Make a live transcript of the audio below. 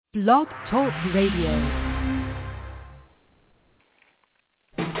Blog Talk Radio.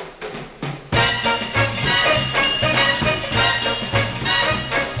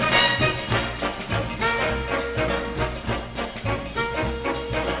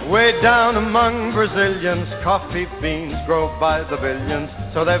 Way down among Brazilians, coffee beans grow by the billions,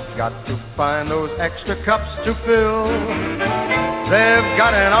 so they've got to find those extra cups to fill. They've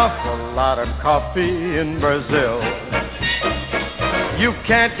got an awful lot of coffee in Brazil. You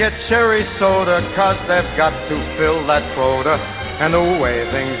can't get cherry soda, 'cause they've got to fill that quota, and the way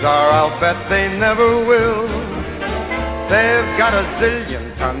things are, I'll bet they never will. They've got a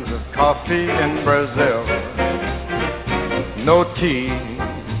zillion tons of coffee in Brazil. No tea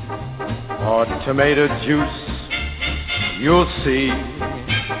or tomato juice, you'll see.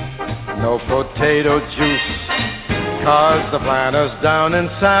 No potato juice, 'cause the planters down in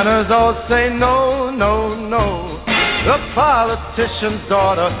Santa's all say no, no, no. The politician's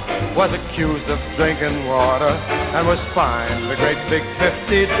daughter was accused of drinking water and was fined a great big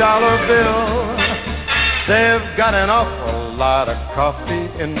 $50 bill. They've got an awful lot of coffee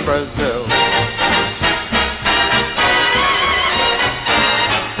in Brazil.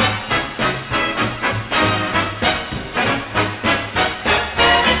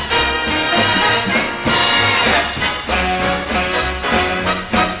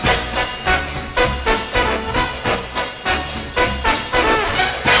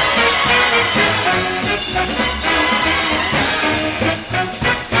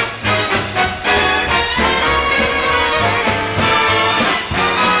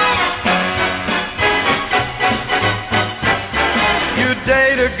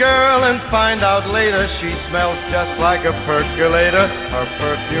 Find out later she smells just like a percolator. Her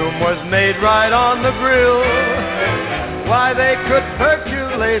perfume was made right on the grill. Why, they could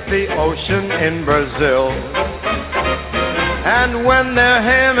percolate the ocean in Brazil. And when their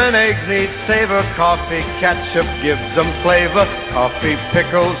ham and eggs need savor, coffee ketchup gives them flavor. Coffee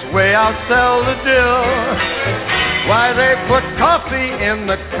pickles way outsell the dill. Why, they put coffee in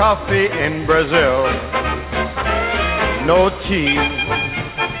the coffee in Brazil. No tea,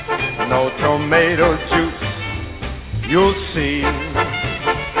 no tomato juice, you'll see.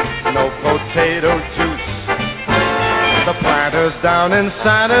 No potato juice. The planters down in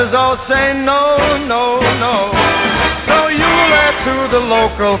Santa's all say no, no, no. So you'll add to the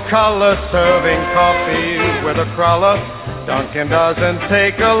local color, serving coffee with a crawler. Dunkin' doesn't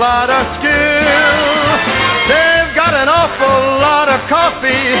take a lot of skill. They've got an awful lot of coffee,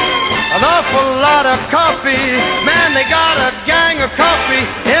 an awful lot of coffee. Man, they got a gang of coffee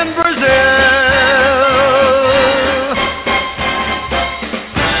in Brazil.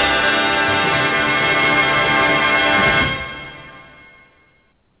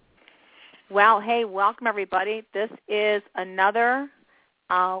 Well, hey, welcome everybody. This is another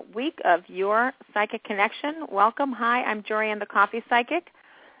week of Your Psychic Connection. Welcome. Hi, I'm Jorianne, the Coffee Psychic.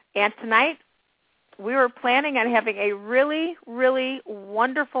 And tonight we were planning on having a really, really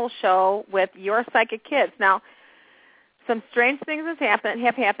wonderful show with Your Psychic Kids. Now, some strange things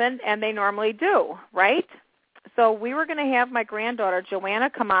have happened, and they normally do, right? So we were going to have my granddaughter, Joanna,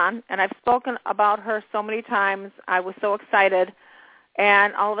 come on, and I've spoken about her so many times. I was so excited,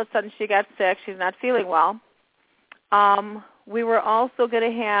 and all of a sudden she got sick. She's not feeling well. We were also going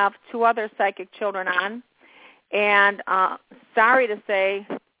to have two other psychic children on, and sorry to say,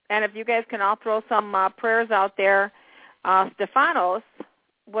 and if you guys can all throw some prayers out there, Stefanos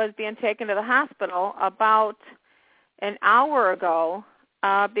was being taken to the hospital about an hour ago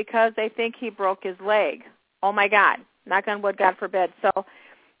because they think he broke his leg. Oh, my God. Knock on wood, God forbid. So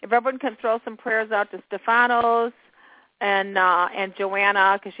if everyone can throw some prayers out to Stefanos and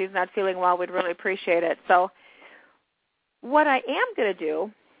Joanna, because she's not feeling well, we'd really appreciate it. So what I am going to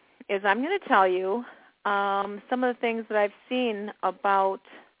do is I'm going to tell you some of the things that I've seen about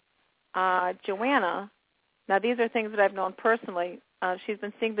Joanna. Now, these are things that I've known personally. She's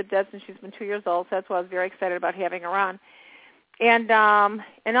been seeing the dead since she's been 2 years old, so that's why I was very excited about having her on. And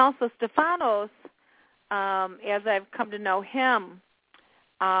also Stefanos, as I've come to know him,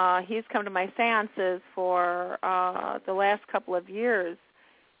 he's come to my seances for the last couple of years.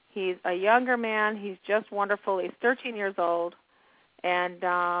 He's a younger man. He's just wonderful. He's 13 years old. And so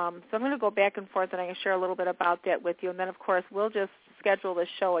I'm going to go back and forth, and I can share a little bit about that with you. And then, of course, we'll just schedule the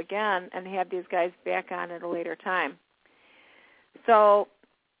show again and have these guys back on at a later time. So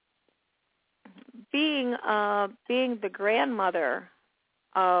being the grandmother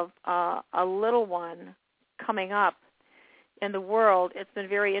of a little one coming up in the world, it's been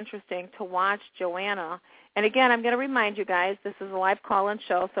very interesting to watch Joanna. And again, I'm going to remind you guys, this is a live call-in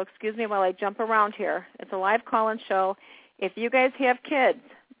show, so excuse me while I jump around here. It's a live call-in show. If you guys have kids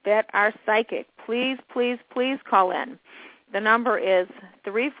that are psychic, please, please, please call in. The number is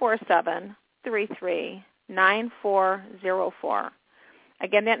 347-33-9404.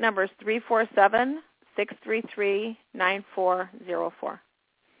 Again, that number is 347-633-9404.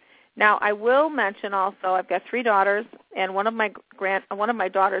 Now, I will mention also I've got 3 daughters, and one of my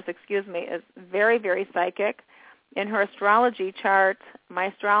daughters, is very, very psychic. In her astrology chart, my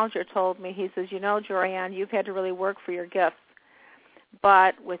astrologer told me, he says, Jorianne, you've had to really work for your gifts.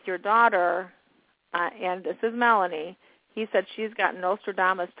 But with your daughter, and this is Melanie, he said she's got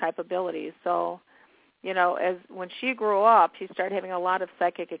Nostradamus-type abilities. So, when she grew up, she started having a lot of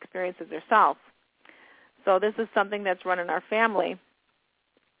psychic experiences herself. So this is something that's run in our family.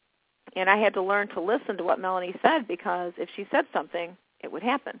 And I had to learn to listen to what Melanie said, because if she said something, it would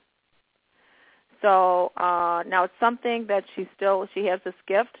happen. So now it's something that she has this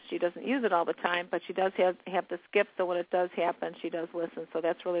gift. She doesn't use it all the time, but she does have this gift, so when it does happen, she does listen. So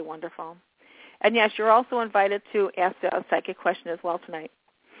that's really wonderful. And yes, you're also invited to ask a psychic question as well tonight.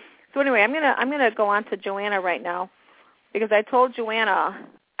 So anyway, I'm gonna go on to Joanna right now, because I told Joanna,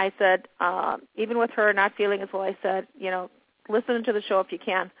 I said, even with her not feeling as well, I said, listen to the show if you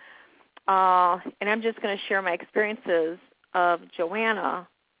can. And I'm just going to share my experiences of Joanna,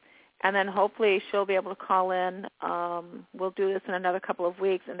 and then hopefully she'll be able to call in. We'll do this in another couple of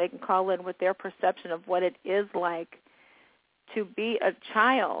weeks, and they can call in with their perception of what it is like to be a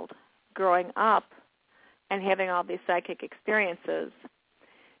child growing up and having all these psychic experiences.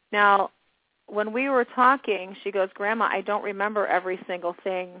 Now, when we were talking, she goes, Grandma, I don't remember every single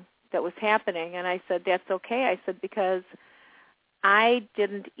thing that was happening. And I said, that's okay. I said, because I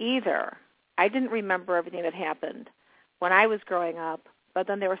didn't either. I didn't remember everything that happened when I was growing up, but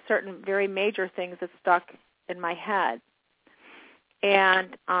then there were certain very major things that stuck in my head.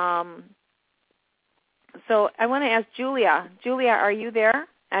 And so I want to ask Julia. Julia, are you there?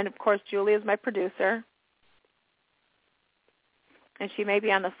 And, of course, Julia is my producer. And she may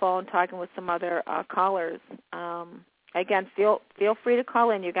be on the phone talking with some other callers. Again, feel free to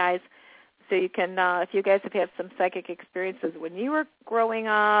call in, you guys. So you can, if you guys have had some psychic experiences when you were growing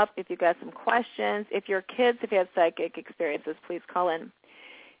up, if you've got some questions, if your kids have had psychic experiences, please call in.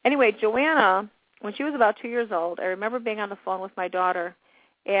 Anyway, Joanna, when she was about 2 years old, I remember being on the phone with my daughter,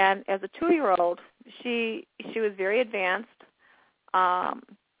 and as a 2-year-old, she was very advanced.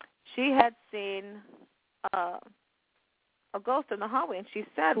 She had seen a ghost in the hallway, and she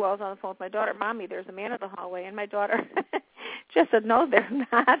said, well, I was on the phone with my daughter, Mommy, there's a man in the hallway, and my daughter just said, no, there's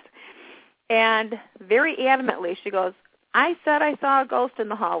not. And very adamantly, she goes, I said I saw a ghost in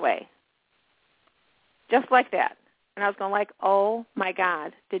the hallway. Just like that. And I was going like, oh, my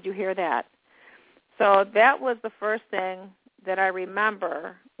God, did you hear that? So that was the first thing that I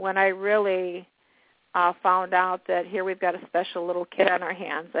remember when I really found out that here we've got a special little kid on our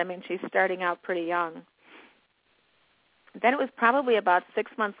hands. I mean, she's starting out pretty young. Then it was probably about 6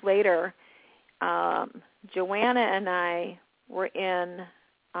 months later, Joanna and I were in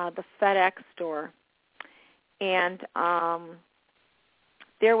the FedEx store, and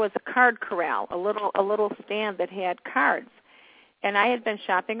there was a card corral, a little stand that had cards, and I had been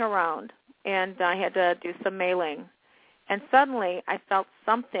shopping around, and I had to do some mailing, and suddenly I felt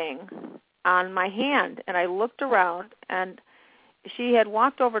something on my hand, and I looked around, and she had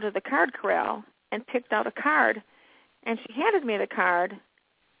walked over to the card corral and picked out a card, and she handed me the card,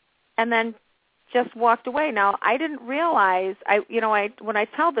 and then just walked away. Now, I didn't realize, when I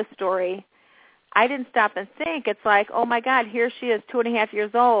tell this story, I didn't stop and think. It's like, oh, my God, here she is, 2.5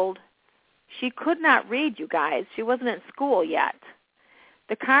 years old. She could not read, you guys. She wasn't in school yet.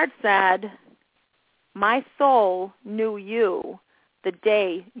 The card said, my soul knew you the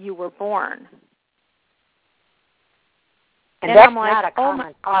day you were born. And that's not a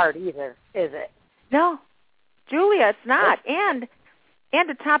common card either, is it? No. Julia, it's not. And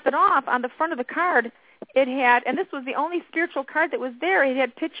to top it off, on the front of the card, it had, and this was the only spiritual card that was there, it had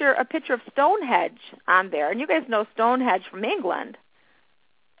a picture of Stonehenge on there. And you guys know Stonehenge from England.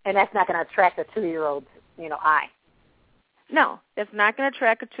 And that's not going to attract a 2-year-old's, eye. No, it's not going to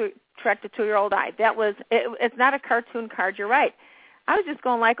attract a 2-year-old eye. It's not a cartoon card, you're right. I was just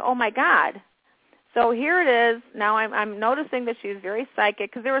going like, oh, my God. So here it is. Now I'm noticing that she's very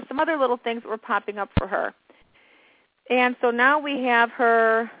psychic, because there were some other little things that were popping up for her. And so now we have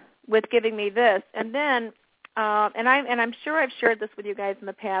her with giving me this. And then, and I'm sure I've shared this with you guys in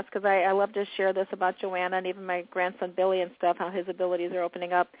the past, because I love to share this about Joanna and even my grandson Billy and stuff, how his abilities are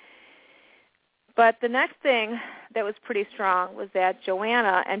opening up. But the next thing that was pretty strong was that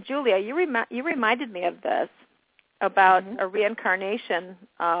Joanna and Julia, you reminded me of this, about a reincarnation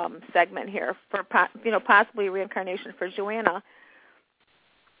segment here, for possibly reincarnation for Joanna.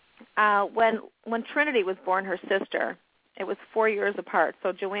 when Trinity was born, her sister, it was 4 years apart.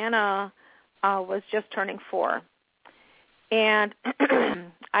 So Joanna was just turning 4. And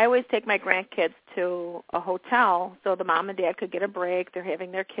I always take my grandkids to a hotel so the mom and dad could get a break. They're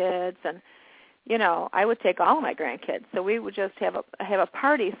having their kids, and I would take all of my grandkids. So we would just have a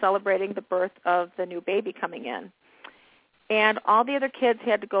party celebrating the birth of the new baby coming in. And all the other kids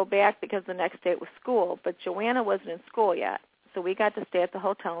had to go back because the next day it was school, but Joanna wasn't in school yet. So we got to stay at the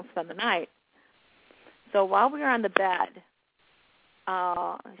hotel and spend the night. So while we were on the bed,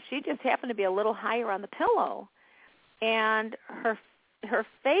 she just happened to be a little higher on the pillow. And her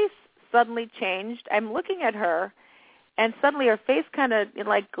face suddenly changed. I'm looking at her, and suddenly her face kind of,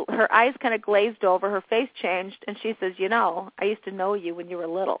 her eyes kind of glazed over. Her face changed, and she says, I used to know you when you were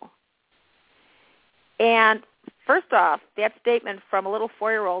little. And first off, that statement from a little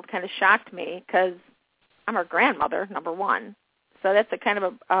 4-year-old kind of shocked me because I'm her grandmother, number one. So that's a kind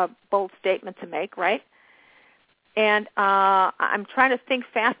of a bold statement to make, right? And I'm trying to think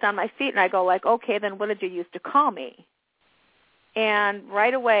fast on my feet, and I go okay, then what did you used to call me? And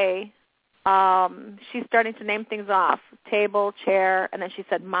right away, she's starting to name things off, table, chair, and then she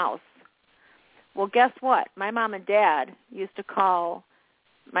said mouse. Well, guess what? My mom and dad used to call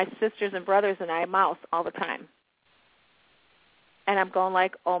my sisters and brothers and I mouse all the time. And I'm going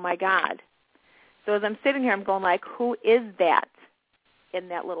oh, my God. So as I'm sitting here, I'm going who is that in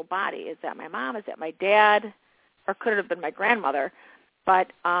that little body? Is that my mom? Is that my dad? Or could it have been my grandmother? But,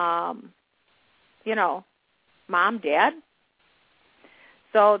 mom, dad.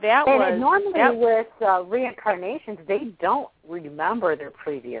 So that and normally with reincarnations, they don't remember their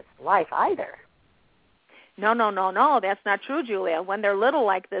previous life either. No. That's not true, Julia. When they're little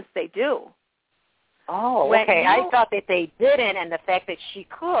like this, they do. Oh, okay. I thought that they didn't, and the fact that she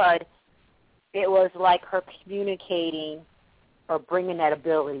could, it was like her communicating or bringing that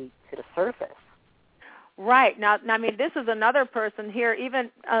ability to the surface. Right. Now, I mean, this is another person here. Even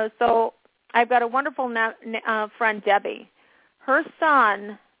so, I've got a wonderful friend, Debbie. Her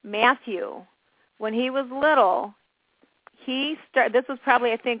son, Matthew, when he was little, this was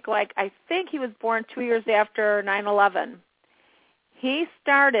probably, I think he was born 2 years after 9/11. He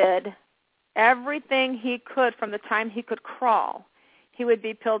started everything he could from the time he could crawl. He would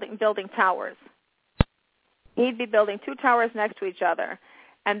be building towers. He'd be building 2 towers next to each other.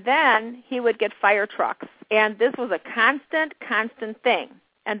 And then he would get fire trucks. And this was a constant thing.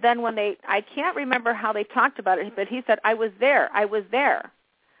 And then when I can't remember how they talked about it, but he said, I was there.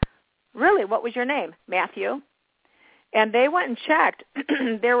 Really? What was your name? Matthew. And they went and checked.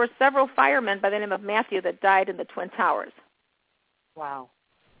 There were several firemen by the name of Matthew that died in the Twin Towers. Wow.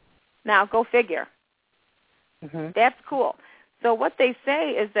 Now, go figure. Mm-hmm. That's cool. So what they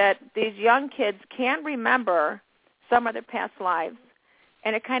say is that these young kids can remember some of their past lives,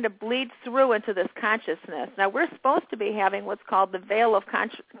 and it kind of bleeds through into this consciousness. Now, we're supposed to be having what's called the veil of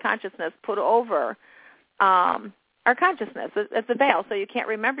consciousness put over our consciousness. It's a veil, so you can't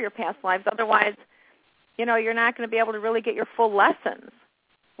remember your past lives. Otherwise, you're not going to be able to really get your full lessons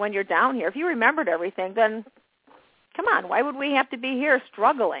when you're down here. If you remembered everything, then come on, why would we have to be here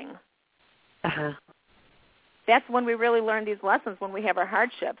struggling? Uh-huh. That's when we really learn these lessons, when we have our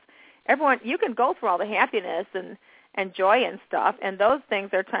hardships. You can go through all the happiness and joy and stuff, and those things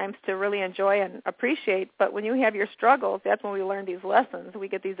are times to really enjoy and appreciate. But when you have your struggles, that's when we learn these lessons. We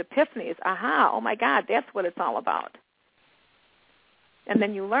get these epiphanies. Aha, oh my God, that's what it's all about. And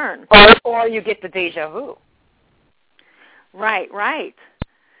then you learn. Or you get the deja vu. Right.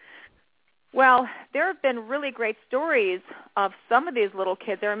 Well, there have been really great stories of some of these little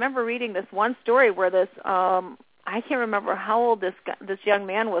kids. I remember reading this one story where this, I can't remember how old this young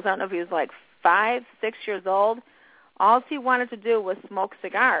man was. I don't know if he was 5, 6 years old. All he wanted to do was smoke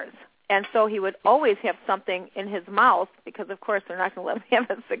cigars. And so he would always have something in his mouth because, of course, they're not going to let him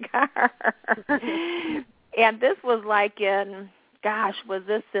have a cigar. And this was was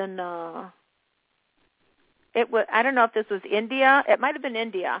this in, I don't know if this was India. It might have been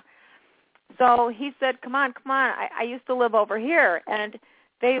India. So he said, come on, I used to live over here. And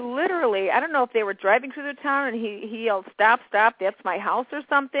they literally, I don't know if they were driving through the town and he yelled, stop, that's my house or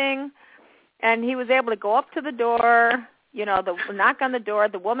something. And he was able to go up to the door, the knock on the door.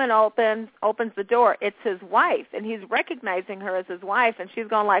 The woman opens the door. It's his wife, and he's recognizing her as his wife. And she's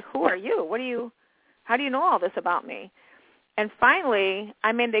going who are you? How do you know all this about me? And finally,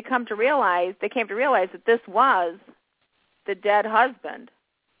 they came to realize that this was the dead husband.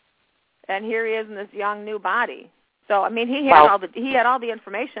 And here he is in this young new body. So he had all the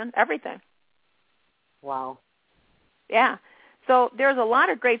information, everything. Wow. Yeah. So there's a lot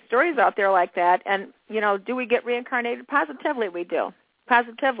of great stories out there like that. And do we get reincarnated? Positively, we do.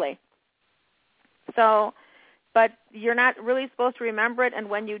 Positively. So, but you're not really supposed to remember it, and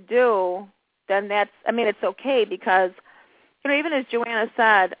when you do, then it's okay because, even as Joanna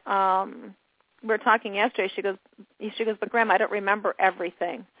said, we were talking yesterday, she goes, but Grandma, I don't remember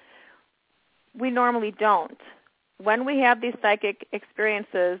everything. We normally don't. When we have these psychic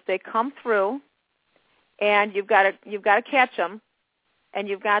experiences, they come through, and you've got to catch them, and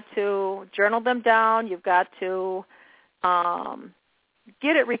you've got to journal them down. You've got to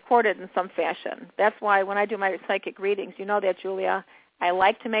get it recorded in some fashion. That's why when I do my psychic readings, you know that, Julia, I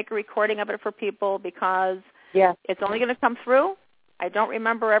like to make a recording of it for people because it's only going to come through. I don't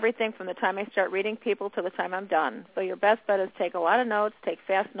remember everything from the time I start reading people to the time I'm done. So your best bet is take a lot of notes, take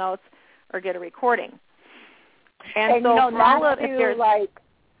fast notes, or get a recording. And so not to,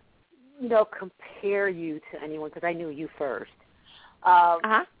 compare you to anyone, because I knew you first.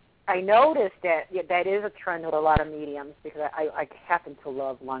 I noticed that is a trend with a lot of mediums because I happen to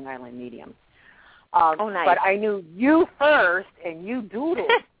love Long Island mediums. Nice. But I knew you first, and you doodle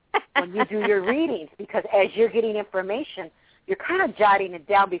when you do your readings because as you're getting information, you're kind of jotting it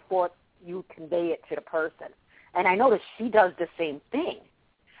down before you convey it to the person. And I noticed she does the same thing.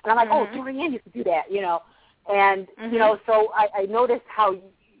 And I'm like, Jorianne used to do that, And, so I noticed how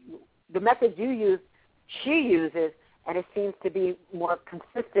the method you use, she uses, and it seems to be more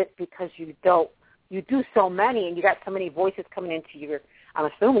consistent because you do so many, and you got so many voices coming into I'm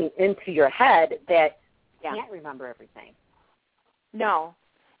assuming, into your head that you can't remember everything. No.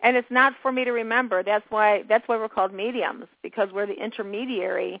 And it's not for me to remember. That's why we're called mediums, because we're the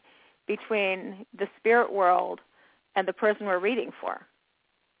intermediary between the spirit world and the person we're reading for.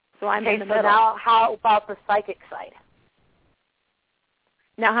 So I'm in the middle. Now how about the psychic side?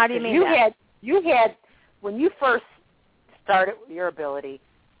 Now, how do you mean that? You had, when you first started with your ability,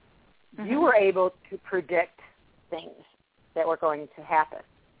 you were able to predict things that were going to happen.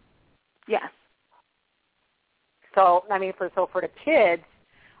 Yes. So, for the kids,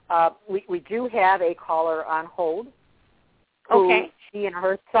 we do have a caller on hold. Okay. She and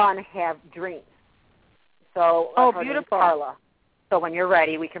her son have dreams. So, her name's Carla. So when you're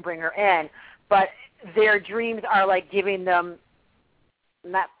ready, we can bring her in. But their dreams are like giving them,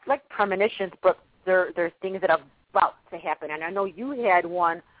 not like premonitions, but they're things that are about to happen. And I know you had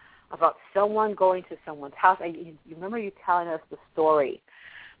one about someone going to someone's house. You remember you telling us the story.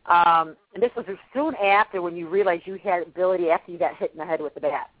 And this was soon after when you realized you had ability after you got hit in the head with the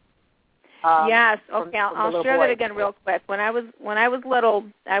bat. Yes. Okay. I'll share that again real quick. When I was little,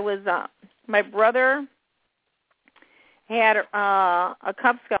 my brother had a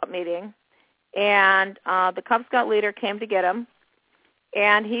Cub Scout meeting, and the Cub Scout leader came to get him,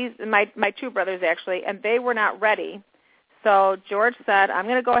 and he's my two brothers actually, and they were not ready. So George said, I'm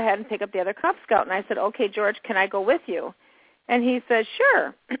going to go ahead and pick up the other Cub Scout. And I said, okay, George, can I go with you? And he said,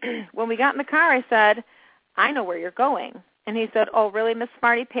 sure. When we got in the car, I said, I know where you're going. And he said, oh, really, Miss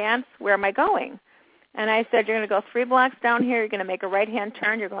Smarty Pants? Where am I going? And I said, you're going to go 3 blocks down here. You're going to make a right-hand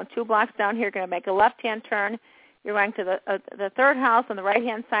turn. You're going 2 blocks down here. You're going to make a left-hand turn. You're going to the third house on the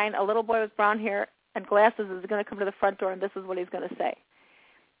right-hand side. A little boy with brown hair and glasses is going to come to the front door, and this is what he's going to say.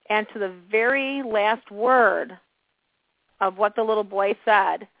 And to the very last word of what the little boy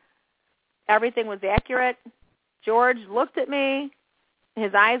said, everything was accurate. George looked at me.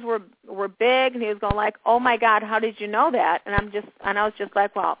 His eyes were big, and he was going like, oh, my God, how did you know that? And I was just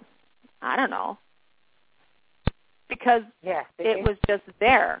like, well, I don't know. Because it was just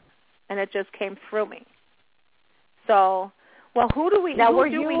there, and it just came through me. So, well, who do we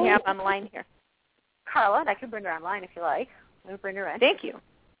have online here? Carla, I can bring her online if you like. Let me bring her in. Thank you.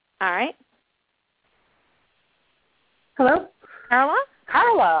 All right. Hello? Carla?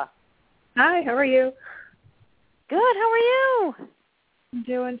 Carla. Hi, how are you? Good, how are you? I'm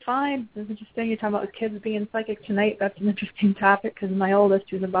doing fine. It was interesting you're talking about kids being psychic tonight. That's an interesting topic because my oldest,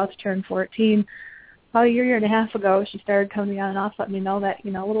 who's about to turn 14, about a year and a half ago, she started coming on and off, letting me know that,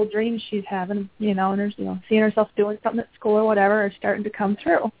 little dreams she's having, and there's, seeing herself doing something at school or whatever are starting to come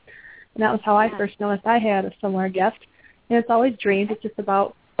through. And that was how I first noticed I had a similar gift. And it's always dreams. It's just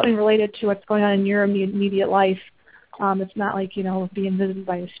about something related to what's going on in your immediate life. It's not like, being visited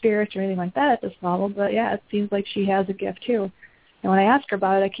by a spirit or anything like that at this level. But, yeah, it seems like she has a gift, too. And when I ask her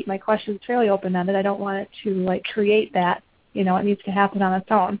about it, I keep my questions fairly open-ended. I don't want it to, create that. It needs to happen on its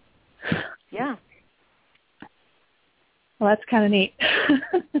own. Yeah. Well, that's kind of neat.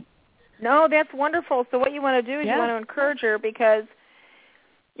 No, that's wonderful. So what you want to do is you want to encourage her because,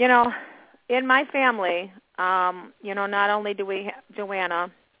 in my family, not only do we have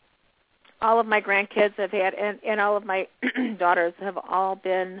Joanna, all of my grandkids have had, and all of my daughters have all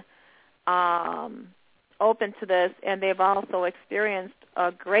been open to this, and they've also experienced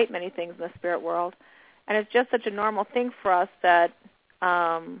a great many things in the spirit world. And it's just such a normal thing for us that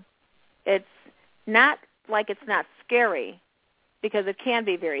it's not like it's not scary, because it can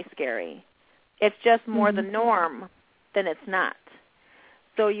be very scary. It's just more the norm than it's not.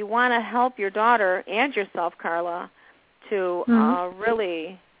 So you want to help your daughter and yourself, Carla, to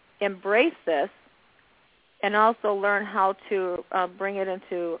really embrace this, and also learn how to bring it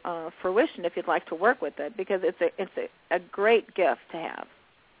into fruition if you'd like to work with it, because it's a great gift to have.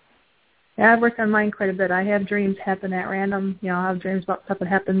 Yeah, I've worked on mine quite a bit. I have dreams happen at random. I have dreams about stuff that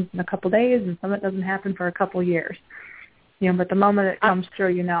happens in a couple of days, and some that doesn't happen for a couple of years. But the moment it comes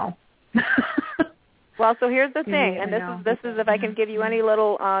through, Well, so here's the thing, and this is if I can give you any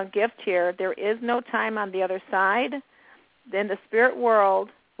little gift here. There is no time on the other side. In the spirit world,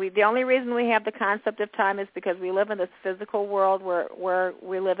 the only reason we have the concept of time is because we live in this physical world where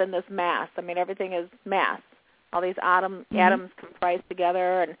we live in this mass. I mean, everything is mass. All these atoms comprise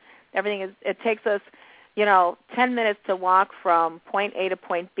together, and everything is. It takes us, 10 minutes to walk from point A to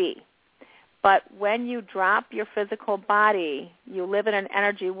point B. But when you drop your physical body, you live in an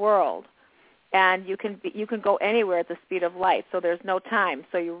energy world, and you can go anywhere at the speed of light. So there's no time.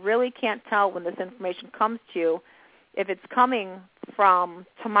 So you really can't tell when this information comes to you if it's coming from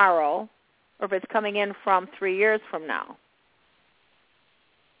tomorrow or if it's coming in from 3 years from now.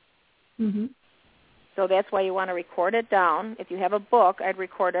 So that's why you want to record it down. If you have a book, I'd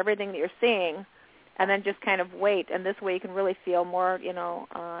record everything that you're seeing and then just kind of wait. And this way you can really feel more,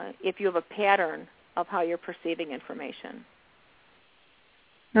 if you have a pattern of how you're perceiving information.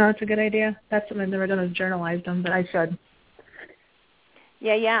 No, that's a good idea. That's something I've never done is journalize them, but I should.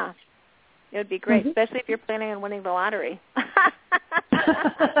 Yeah. It would be great, especially if you're planning on winning the lottery.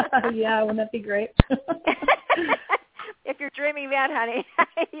 Yeah, wouldn't that be great? If you're dreaming that, honey,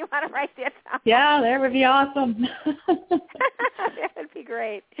 you want to write that down. Yeah, that would be awesome. That would be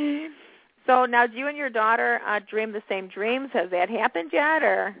great. So now, do you and your daughter dream the same dreams? Has that happened yet,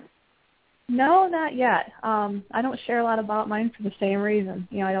 or? No, not yet. I don't share a lot about mine for the same reason.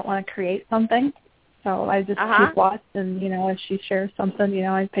 I don't want to create something, so I just keep watch, and if she shares something,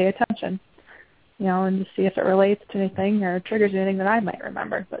 I pay attention. And to see if it relates to anything or triggers anything that I might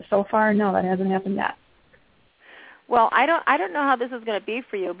remember. But so far, no, that hasn't happened yet. Well, I don't know how this is going to be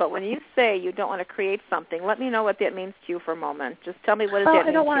for you, but when you say you don't want to create something, let me know what that means to you for a moment. Just tell me what does that mean.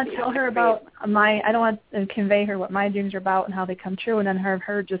 I don't want to tell her about I don't want to convey her what my dreams are about and how they come true, and then have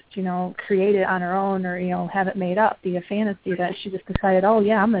her just, create it on her own or, have it made up, be a fantasy that she just decided, oh,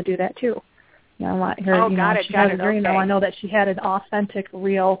 yeah, I'm going to do that too. I want her, she has a dream. I want to know that she had an authentic,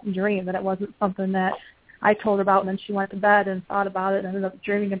 real dream, that it wasn't something that I told her about and then she went to bed and thought about it and ended up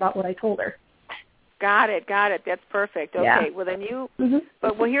dreaming about what I told her. Got it. That's perfect. Okay. Yeah. Well, then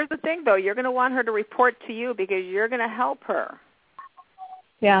but here's the thing, though. You're going to want her to report to you because you're going to help her.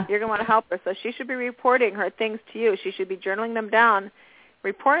 Yeah. You're going to want to help her. So she should be reporting her things to you. She should be journaling them down,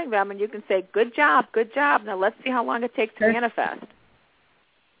 reporting them, and you can say, good job. Now let's see how long it takes to manifest.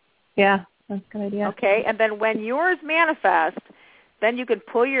 Yeah. That's a good idea. Okay, and then when yours manifest, then you can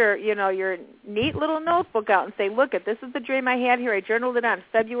pull your neat little notebook out and say, look, this is the dream I had here. I journaled it on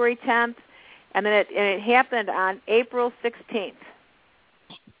February 10th, and then it happened on April 16th.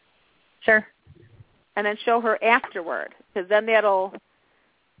 Sure. And then show her afterward, because then that'll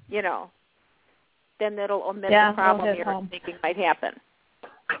omit the problem you're thinking might happen.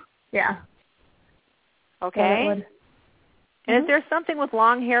 Yeah. Okay? Yeah, and is there something with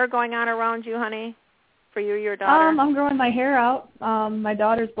long hair going on around you, honey, for you or your daughter? I'm growing my hair out. My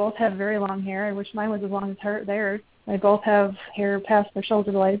daughters both have very long hair. I wish mine was as long as theirs. They both have hair past their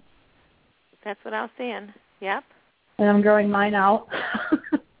shoulder blades. That's what I was seeing. Yep. And I'm growing mine out.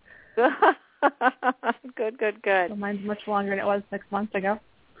 Good. So mine's much longer than it was 6 months ago.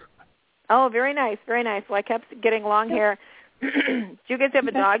 Oh, very nice. Well, I kept getting long hair. Do you guys have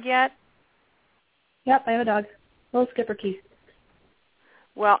a dog yet? Yep, I have a dog. Little Skipper Keith.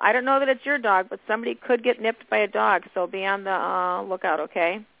 Well, I don't know that it's your dog, but somebody could get nipped by a dog, so be on the lookout,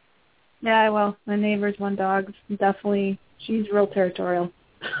 okay? Yeah, I will. My neighbor's one dog, definitely, she's real territorial.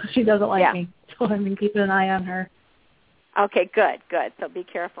 She doesn't like me, so I've been keeping an eye on her. Okay, good. So be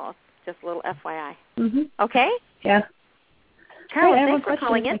careful. Just a little FYI. Mm-hmm. Okay? Yeah. Carol, thanks for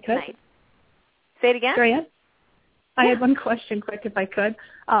calling in tonight. Say it again? Jorianne? I had one question quick, if I could.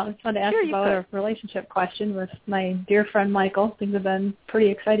 I just wanted to ask about a relationship question with my dear friend Michael. Things have been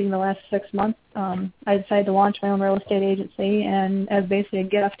pretty exciting the last 6 months. I decided to launch my own real estate agency, and as basically a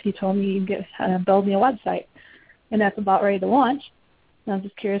gift, he told me he'd build me a website. And that's about ready to launch. And I'm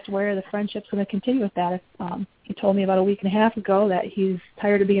just curious where the friendship's going to continue with that. He told me about a week and a half ago that he's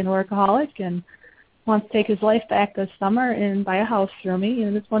tired of being a workaholic and wants to take his life back this summer and buy a house through me,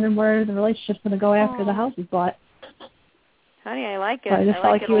 and just wondering where the relationship's going to go after the house is bought. Honey, I like it. So I just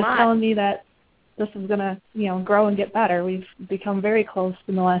felt like he was lot. telling me that this is going to, grow and get better. We've become very close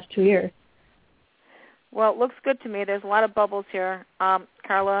in the last 2 years. Well, it looks good to me. There's a lot of bubbles here,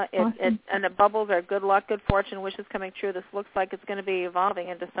 Carla, Awesome. and the bubbles are good luck, good fortune, wishes coming true. This looks like it's going to be evolving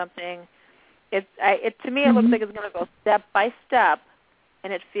into something. To me, it looks like it's going to go step by step,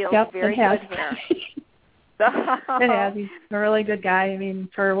 and it feels very good here. It has. He's a really good guy. I mean,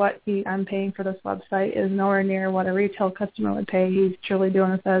 for what I'm paying for this website is nowhere near what a retail customer would pay. He's truly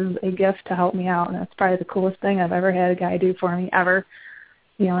doing this as a gift to help me out, and that's probably the coolest thing I've ever had a guy do for me ever.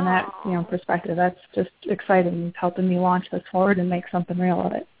 In that perspective, that's just exciting. He's helping me launch this forward and make something real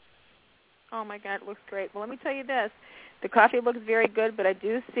of it. Oh my God, it looks great. Well, let me tell you this: the coffee looks very good, but I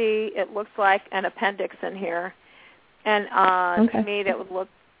do see it looks like an appendix in here, and to me that would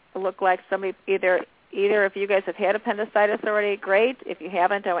look like somebody either if you guys have had appendicitis already, great. If you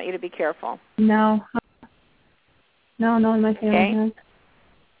haven't, I want you to be careful. No, in my family has.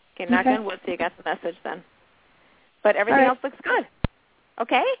 Okay, knock on wood, so you got the message then. But everything else looks good.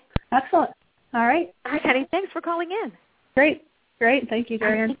 Okay? Excellent. All right. All right, honey. Thanks for calling in. Great. Thank you,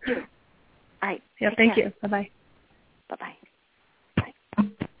 Jorianne. Thank you. All right. Yeah, thank you. Bye-bye. Bye-bye.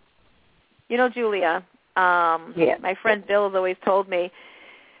 Bye. Julia, my friend Bill has always told me,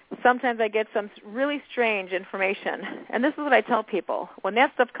 sometimes I get some really strange information. And this is what I tell people. When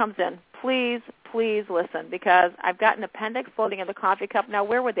that stuff comes in, please listen, because I've got an appendix floating in the coffee cup. Now,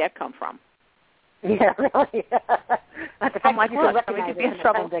 where would that come from? Yeah, really. I'm like, look, somebody could be in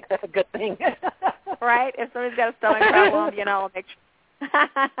trouble. Appendix. That's a good thing. Right? If somebody's got a stomach problem, make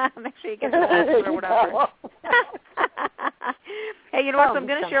sure you get to the hospital or whatever. Hey, you know what? So I'm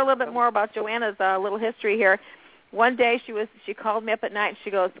going to share a little bit more about Joanna's little history here. One day she called me up at night and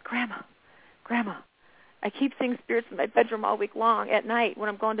she goes, Grandma, I keep seeing spirits in my bedroom all week long at night when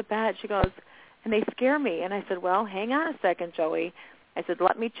I'm going to bed. She goes, and they scare me. And I said, well, hang on a second, Joey. I said,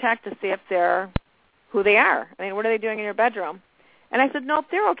 let me check to see if they're who they are. I mean, what are they doing in your bedroom? And I said, nope,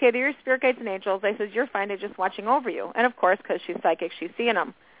 they're okay. They're your spirit guides and angels. I said, you're fine. They're just watching over you. And, of course, because she's psychic, she's seeing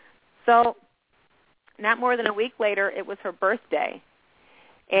them. So not more than a week later, it was her birthday.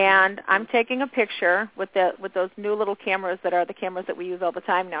 And I'm taking a picture with those new little cameras that are the cameras that we use all the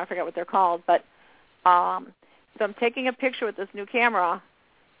time now. I forget what they're called. But so I'm taking a picture with this new camera,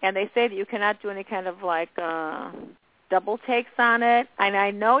 and they say that you cannot do any kind of double takes on it. And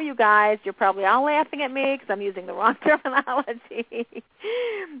I know you guys, you're probably all laughing at me because I'm using the wrong terminology.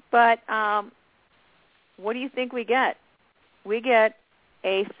 But what do you think we get? We get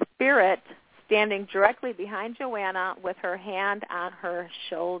a spirit standing directly behind Joanna with her hand on her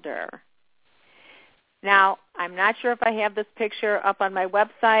shoulder. Now, I'm not sure if I have this picture up on my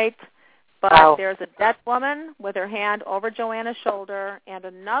website, but there's a dead woman with her hand over Joanna's shoulder and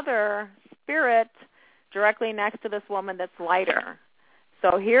another spirit directly next to this woman that's lighter.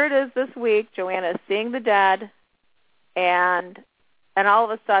 So here it is this week. Joanna is seeing the dead, and all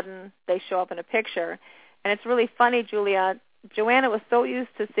of a sudden they show up in a picture. And it's really funny, Julia. Joanna was so used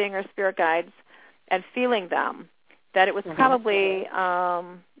to seeing her spirit guides and feeling them that it was probably,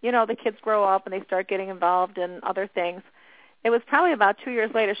 the kids grow up and they start getting involved in other things. It was probably about 2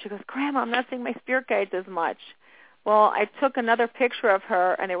 years later, she goes, Grandma, I'm not seeing my spirit guides as much. Well, I took another picture of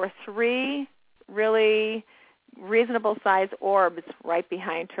her, and there were 3 really reasonable-sized orbs right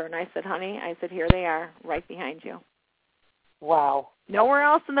behind her. And I said, honey, here they are, right behind you. Wow. Nowhere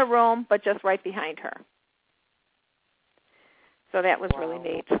else in the room, but just right behind her. So that was really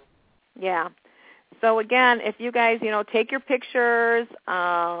neat. Yeah. So, again, if you guys, take your pictures.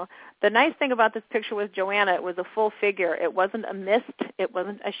 The nice thing about this picture with Joanna, it was a full figure. It wasn't a mist. It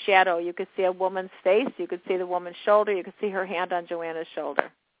wasn't a shadow. You could see a woman's face. You could see the woman's shoulder. You could see her hand on Joanna's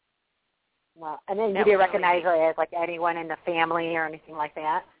shoulder. Wow. And then you didn't recognize her as, anyone in the family or anything like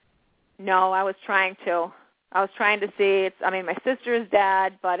that? No, I was trying to. I was trying to see. My sister is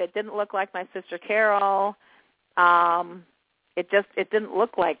dead, but it didn't look like my sister Carol. It didn't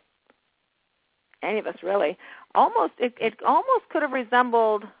look like any of us really. It almost could have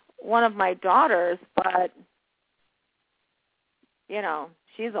resembled one of my daughters, but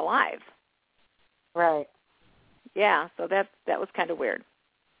she's alive. Right. Yeah, so that was kind of weird.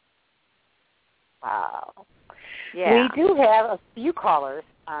 Wow. Yeah. We do have a few callers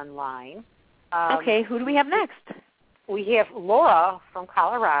online. Okay, who do we have next? We have Laura from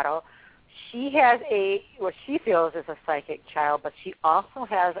Colorado. She has what she feels is a psychic child, but she also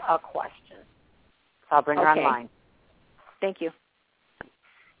has a question. So I'll bring her online. Thank you.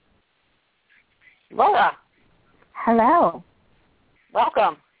 Laura. Hello.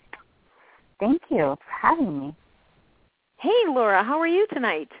 Welcome. Thank you for having me. Hey, Laura, how are you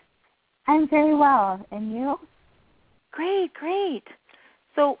tonight? I'm very well. And you? Great, great.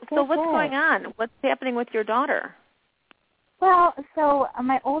 So what's going on? What's happening with your daughter? Well, so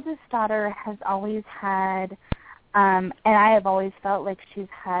my oldest daughter has always had, and I have always felt like she's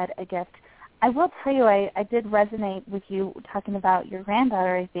had a gift. I will tell you, I did resonate with you talking about your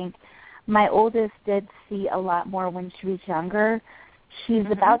granddaughter. I think my oldest did see a lot more when she was younger. She's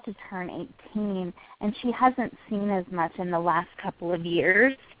about to turn 18, and she hasn't seen as much in the last couple of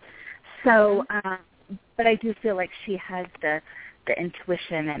years. So, but I do feel like she has the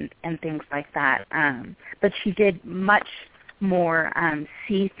intuition and things like that. But she did much more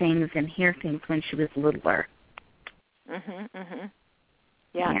see things and hear things when she was littler.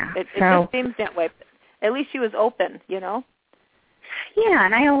 Yeah. It just seems that way. At least she was open, you know? Yeah,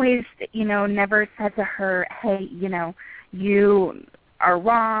 and I always, never said to her, hey, you are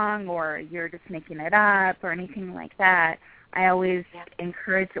wrong or you're just making it up or anything like that. I always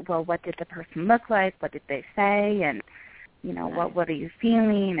encouraged, well, what did the person look like? What did they say? And, what are you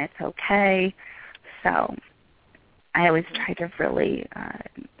feeling? It's okay. So I always try to really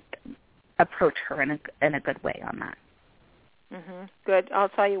approach her in a good way on that. Good. I'll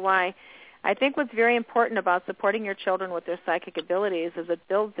tell you why. I think what's very important about supporting your children with their psychic abilities is it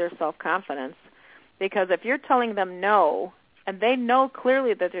builds their self-confidence. Because if you're telling them no, and they know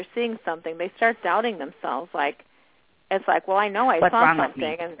clearly that they're seeing something, they start doubting themselves. It's like, well, I know I saw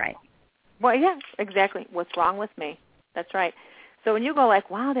something. And, right. Well, yeah, exactly. What's wrong with me? That's right. So when you go like,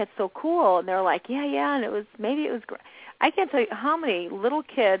 wow, that's so cool, and they're like, yeah, and maybe it was great. I can't tell you how many little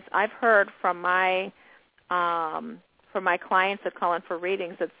kids I've heard from my clients that call in for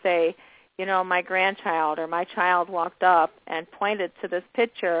readings that say, my grandchild or my child walked up and pointed to this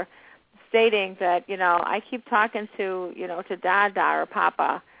picture stating that, I keep talking to Dada or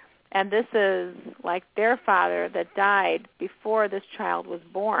Papa, and this is like their father that died before this child was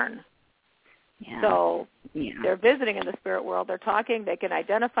born. Yeah. So they're visiting in the spirit world. They're talking. They can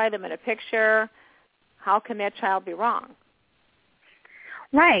identify them in a picture. How can that child be wrong?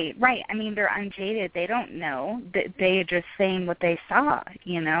 Right. I mean, they're unjaded. They don't know. They're just saying what they saw,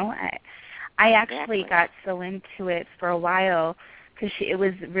 I actually got so into it for a while because it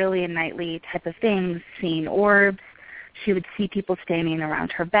was really a nightly type of thing, seeing orbs. She would see people standing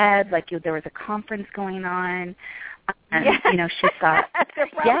around her bed, like there was a conference going on. And, she thought,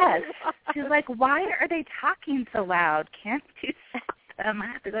 yes. She's like, why are they talking so loud? Can't you stop them? I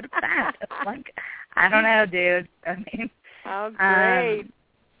have to go to bed. Like, I don't know, dude. I mean, oh, great.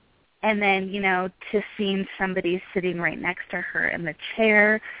 And then, to seeing somebody sitting right next to her in the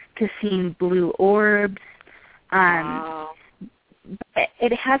chair, to seeing blue orbs.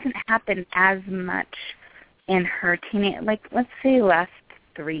 It hasn't happened as much in her teenage, like, let's say the last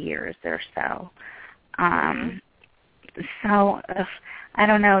 3 years or so. So, I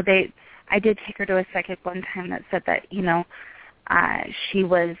don't know. I did take her to a psychic one time that said that, she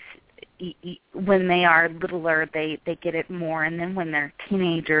was, when they are littler, they get it more, and then when they're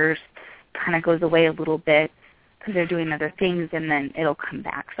teenagers, kind of goes away a little bit because they're doing other things, and then it'll come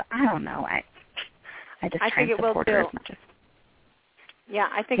back. So I don't know. I just try and support her as much as. Yeah,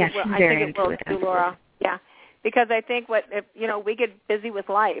 I think it will. I think it will too, Laura. Yeah, because I think we get busy with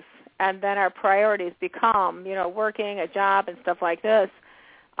life, and then our priorities become, working, a job, and stuff like this.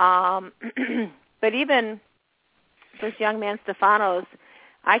 But even this young man, Stefanos,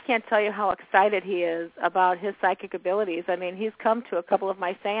 I can't tell you how excited he is about his psychic abilities. I mean, he's come to a couple of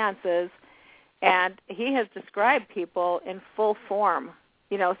my seances, and he has described people in full form,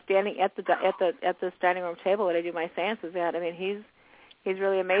 standing at the dining room table that I do my seances at. I mean, he's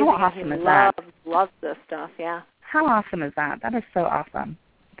really amazing. How awesome is that? Loves this stuff. Yeah. How awesome is that? That is so awesome.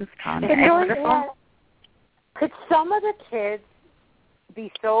 This content. Could some of the kids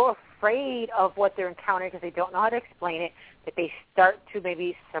be so afraid of what they're encountering because they don't know how to explain it that they start to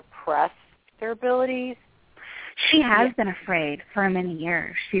maybe suppress their abilities? She has been afraid for many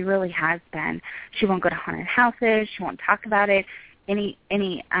years. She really has been. She won't go to haunted houses. She won't talk about it. Any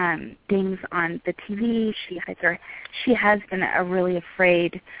things on the TV, she hides her. She has been really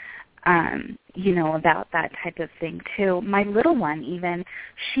afraid, about that type of thing too. My little one, even,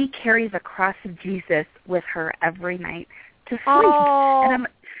 she carries a cross of Jesus with her every night to sleep. Oh, and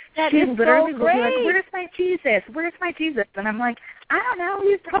she literally will be like, "Where's my Jesus? Where's my Jesus?" And I'm like, "I don't know.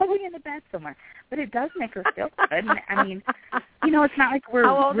 He's probably in the bed somewhere." But it does make her feel good. I mean, it's not like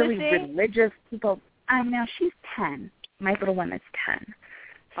we're really religious people. Now she's 10. My little one is 10.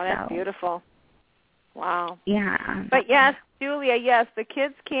 Oh, that's beautiful. Wow. Yeah. But yes, Julia, yes, the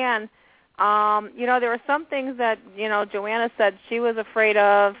kids can there were some things that, Joanna said she was afraid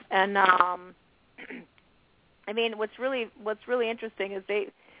of, and what's really interesting is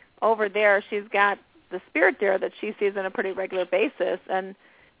over there she's got the spirit there that she sees on a pretty regular basis, and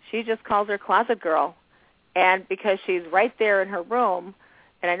she just calls her Closet Girl, and because she's right there in her room,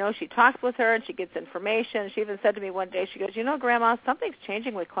 and I know she talks with her and she gets information. She even said to me one day, she goes, Grandma, something's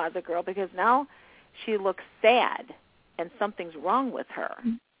changing with Closet Girl because now she looks sad and something's wrong with her.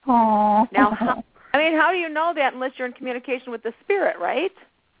 Aww. Now, how do you know that unless you're in communication with the spirit, right?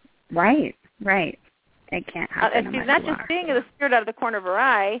 Right. It can't happen. And she's not just seeing the spirit out of the corner of her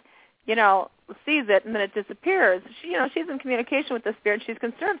eye, sees it and then it disappears. She's in communication with the spirit. She's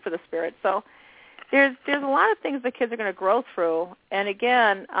concerned for the spirit. So there's a lot of things the kids are going to grow through. And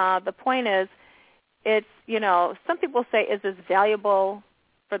again, the point is, it's, some people say, is this valuable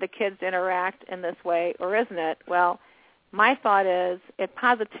for the kids to interact in this way, or isn't it? Well, my thought is it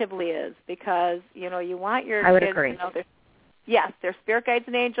positively is, because, you want your I would kids agree. to know they're spirit guides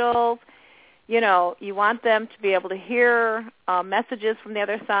and angels. You want them to be able to hear messages from the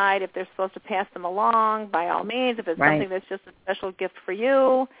other side. If they're supposed to pass them along, by all means. If it's something that's just a special gift for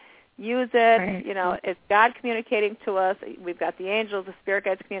you, use it. Right. It's God communicating to us. We've got the angels, the spirit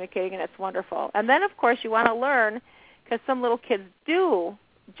guides communicating, and it's wonderful. And then, of course, you want to learn, because some little kids do,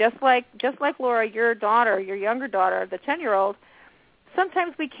 just like Laura, your daughter, your younger daughter, the 10-year-old,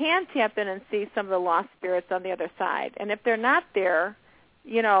 sometimes we can tap in and see some of the lost spirits on the other side. And if they're not there,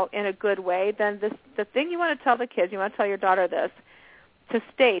 in a good way, then the thing you want to tell the kids, you want to tell your daughter this, to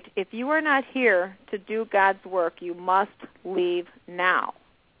state, if you are not here to do God's work, you must leave now.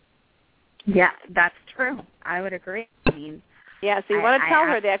 Yeah, that's true. I would agree. So you want to tell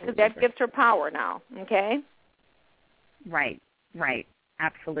her that, because that gives her power now, okay? Right.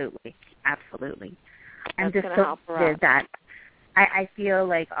 Absolutely. I'm That's just gonna so help her excited out. that I feel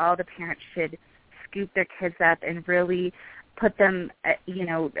like all the parents should scoop their kids up and really put them,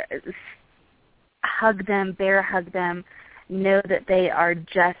 hug them, bear hug them, know that they are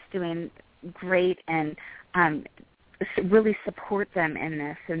just doing great, and really support them in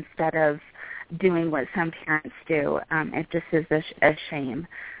this instead of doing what some parents do. It just is a shame.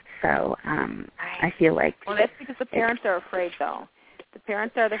 So I feel like... Well, that's because the parents are afraid, though. The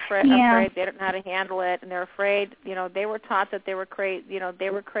parents are afraid. They don't know how to handle it, and they're afraid. They were taught that they were crazy. They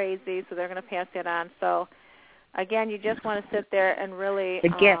were crazy, so they're going to pass it on. So, again, you just want to sit there and really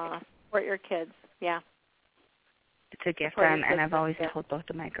support your kids. Yeah. It's a gift, and I've always told both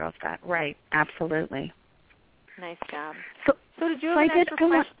of my girls that. Right. Absolutely. Nice job. So did you have an extra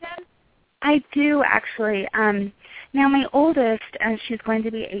question? I do, actually. Now, my oldest, she's going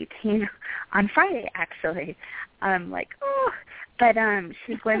to be 18 on Friday, actually. But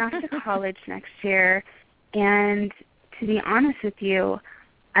she's going off to college next year, and to be honest with you,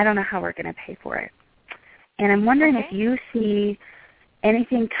 I don't know how we're going to pay for it. And I'm wondering if you see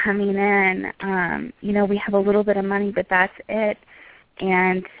anything coming in. We have a little bit of money, but that's it.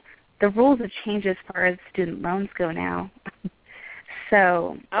 And the rules have changed as far as student loans go now.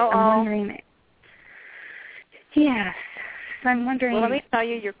 So I'm wondering. Yes. So I'm wondering. Well, let me tell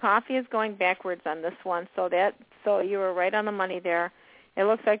you, your coffee is going backwards on this one. So you were right on the money there. It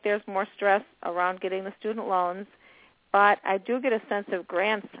looks like there's more stress around getting the student loans, but I do get a sense of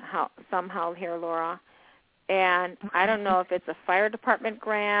grants somehow here, Laura. And I don't know if it's a fire department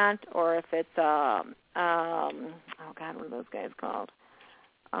grant or if it's what are those guys called?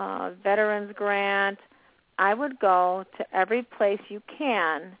 Veterans grant. I would go to every place you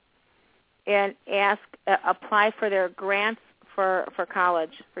can and apply for their grants for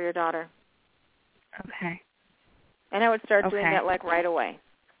college for your daughter. Okay. And I would start doing that right away.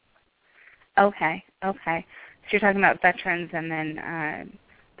 Okay. So you're talking about veterans and then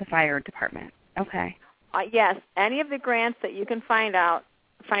the fire department. Okay. Yes, any of the grants that you can find out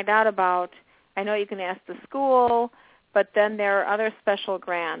about. I know you can ask the school, but then there are other special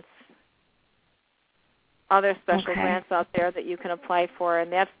grants grants out there that you can apply for, and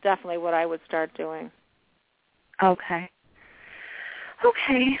that's definitely what I would start doing. Okay.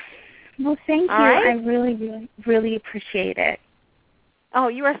 Well, thank you. Right. I really, really, really appreciate it. Oh,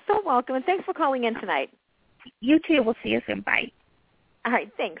 you are so welcome, and thanks for calling in tonight. You too. We'll see you soon. Bye. All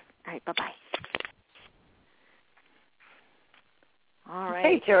right, thanks. All right, bye-bye. All right.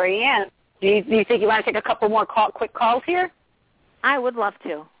 Hey, Jorianne, do you think you want to take a couple more quick calls here? I would love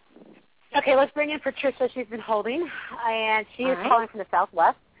to. Okay, let's bring in Patricia. She's been holding, and she is calling from the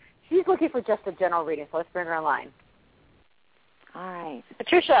Southwest. She's looking for just a general reading, so let's bring her online. All right.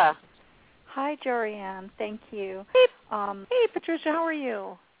 Patricia. Hi, Jorianne. Thank you. Hey, Patricia, how are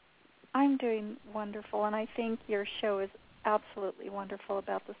you? I'm doing wonderful, and I think your show is absolutely wonderful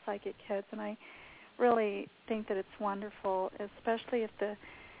about the psychic kids, and I really think that it's wonderful, especially if the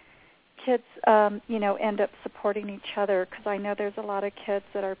kids, end up supporting each other, because I know there's a lot of kids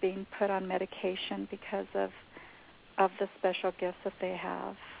that are being put on medication because of the special gifts that they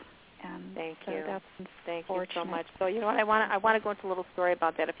have. And Thank so you. That's Thank you so much. So you know what, I want to go into a little story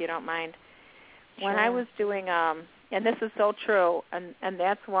about that, if you don't mind. Sure. When I was doing, and this is so true, and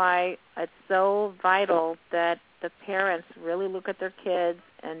that's why it's so vital that the parents really look at their kids,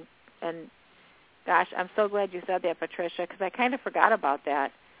 and gosh, I'm so glad you said that, Patricia, because I kind of forgot about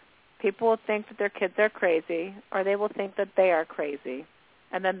that. People will think that their kids are crazy, or they will think that they are crazy,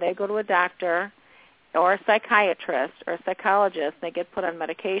 and then they go to a doctor or a psychiatrist or a psychologist, and they get put on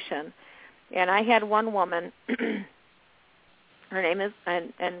medication. And I had one woman, her name is,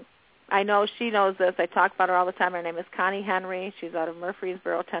 and I know she knows this, I talk about her all the time, her name is Connie Henry. She's out of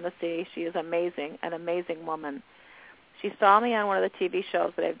Murfreesboro, Tennessee. She is amazing, an amazing woman. She saw me on one of the TV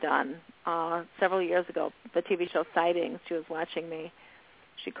shows that I've done several years ago, the TV show Sightings. She was watching me.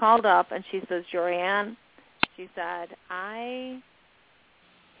 She called up and she says, Jorianne, she said, I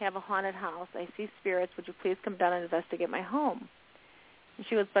have a haunted house. I see spirits. Would you please come down and investigate my home? And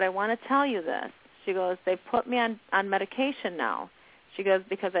she goes, but I want to tell you this. She goes, they put me on medication now. She goes,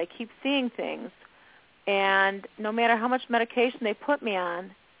 because I keep seeing things, and no matter how much medication they put me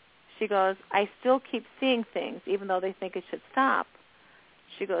on, she goes, I still keep seeing things, even though they think it should stop.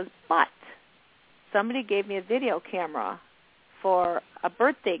 She goes, but somebody gave me a video camera for a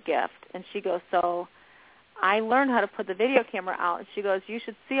birthday gift. And she goes, so I learned how to put the video camera out. And she goes, you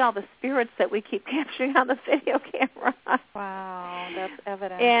should see all the spirits that we keep capturing on the video camera. Wow, that's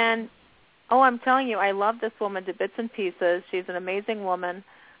evident. And, I'm telling you, I love this woman to bits and pieces. She's an amazing woman.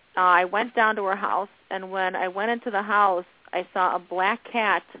 I went down to her house, and when I went into the house, I saw a black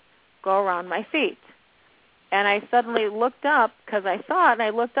cat go around my feet. And I suddenly looked up because I saw it, and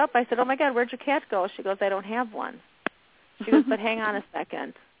I looked up. I said, oh, my God, where'd your cat go? She goes, I don't have one. She goes, but hang on a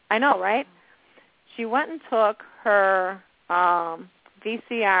second. I know, right? She went and took her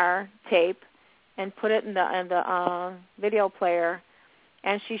VCR tape and put it in the video player,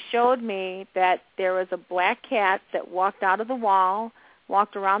 and she showed me that there was a black cat that walked out of the wall,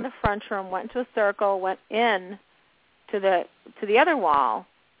 walked around the front room, went into a circle, went in to the other wall,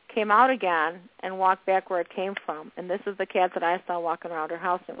 came out again, and walked back where it came from. And this is the cat that I saw walking around her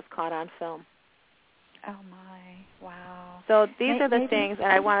house, and it was caught on film. Oh, my. Wow. So these are the things,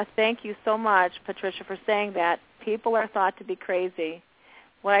 and I want to thank you so much, Patricia, for saying that. People are thought to be crazy.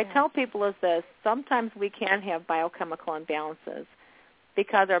 What I tell people is this. Sometimes we can have biochemical imbalances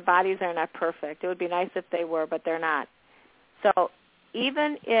because our bodies are not perfect. It would be nice if they were, but they're not. So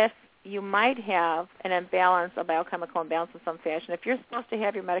even if you might have an imbalance, a biochemical imbalance in some fashion, if you're supposed to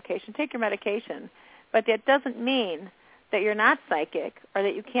have your medication, take your medication. But that doesn't mean that you're not psychic or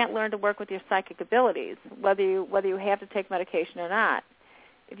that you can't learn to work with your psychic abilities, whether you have to take medication or not.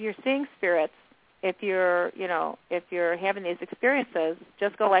 If you're seeing spirits, if you're having these experiences,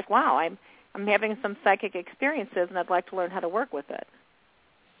 just go like, wow, I'm having some psychic experiences, and I'd like to learn how to work with it.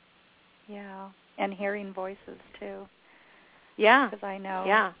 Yeah, and hearing voices too. Yeah. Because I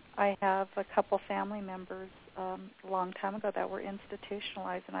know I have a couple family members a long time ago that were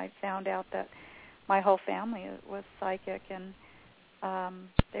institutionalized, and I found out that my whole family was psychic, and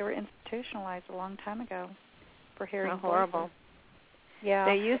they were institutionalized a long time ago for hearing voices. Horrible. Yeah.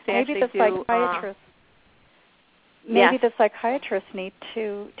 They used to maybe actually the psychiatrists need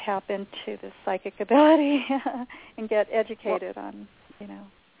to tap into the psychic ability and get educated on,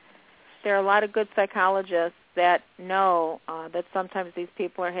 There are a lot of good psychologists that know that sometimes these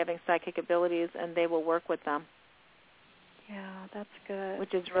people are having psychic abilities, and they will work with them. Yeah, that's good.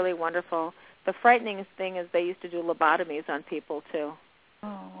 Which is really wonderful. The frightening thing is they used to do lobotomies on people, too.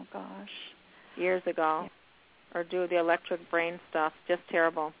 Oh, gosh. Years ago. Yeah. Or do the electric brain stuff. Just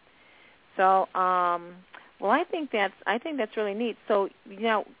terrible. So, I think that's really neat. So,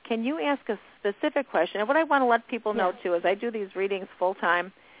 can you ask a specific question? And what I want to let people know, too, is I do these readings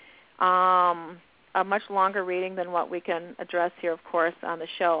full-time, a much longer reading than what we can address here, of course, on the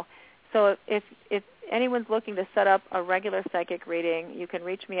show. So if anyone's looking to set up a regular psychic reading, you can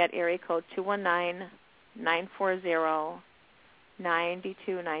reach me at area code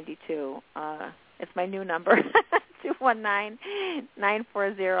 219-940-9292. It's my new number,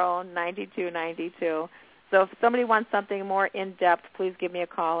 219-940-9292. So if somebody wants something more in-depth, please give me a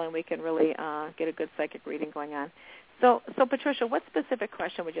call, and we can really get a good psychic reading going on. So Patricia, what specific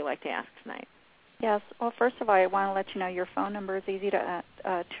question would you like to ask tonight? Yes. Well, first of all, I want to let you know your phone number is easy to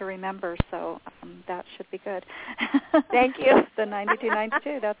remember, so that should be good. Thank you. The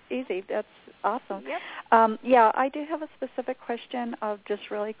 9292. That's easy. That's awesome. Yep. Yeah, I do have a specific question of just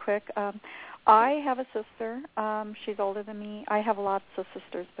really quick. I have a sister. She's older than me. I have lots of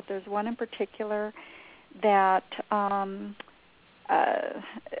sisters, but there's one in particular that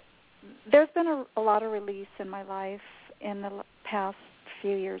there's been a lot of release in my life in the past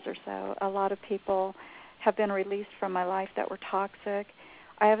few years or so. A lot of people have been released from my life that were toxic.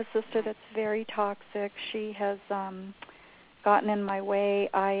 I have a sister that's very toxic. She has gotten in my way.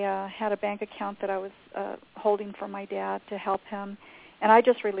 I had a bank account that I was holding for my dad to help him, and I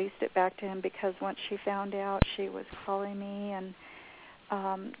just released it back to him because once she found out, she was calling me and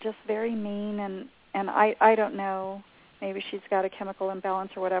just very mean, and I don't know, maybe she's got a chemical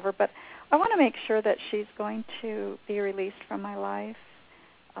imbalance or whatever, but I want to make sure that she's going to be released from my life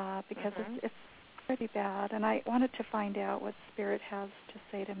because it's pretty bad, and I wanted to find out what Spirit has to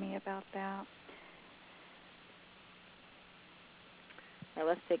say to me about that. Now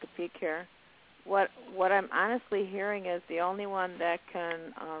let's take a peek here. What I'm honestly hearing is the only one that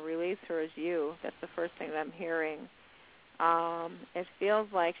can release her is you. That's the first thing that I'm hearing. It feels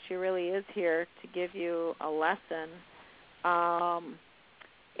like she really is here to give you a lesson.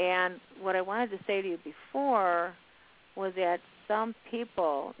 And what I wanted to say to you before was that some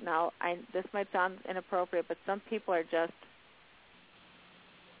people, now this might sound inappropriate, but some people are just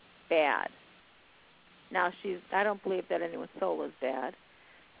bad. Now I don't believe that anyone's soul is bad.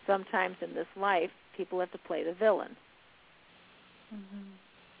 Sometimes in this life, people have to play the villain.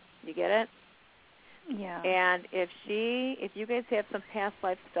 Mm-hmm. You get it? Yeah. And if you guys have some past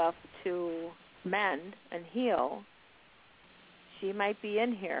life stuff to mend and heal, she might be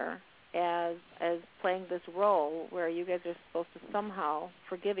in here as playing this role where you guys are supposed to somehow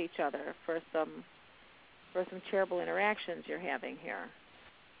forgive each other for some terrible interactions you're having here.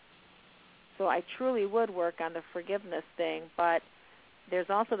 So I truly would work on the forgiveness thing, but there's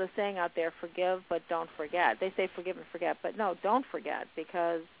also the saying out there, forgive but don't forget. They say forgive and forget, but no, don't forget,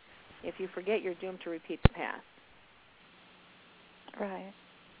 because if you forget, you're doomed to repeat the past. Right.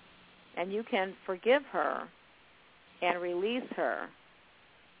 And you can forgive her and release her.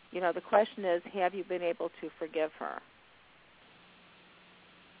 You know, the question is, have you been able to forgive her?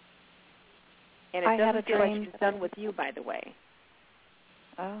 And it doesn't feel like she's done with you, by the way.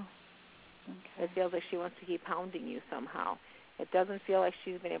 Oh, okay. It feels like she wants to keep hounding you somehow. It doesn't feel like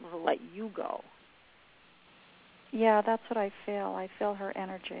she's been able to let you go. Yeah, that's what I feel. I feel her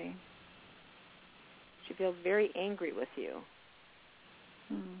energy. She feels very angry with you.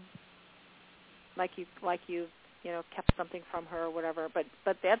 Like you kept something from her or whatever. But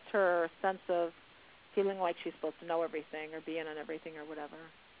that's her sense of feeling like she's supposed to know everything or be in on everything or whatever.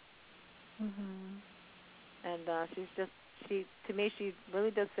 And to me, she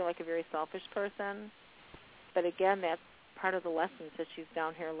really does feel like a very selfish person. But again, that's part of the lessons that she's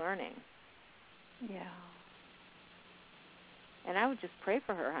down here learning. Yeah. And I would just pray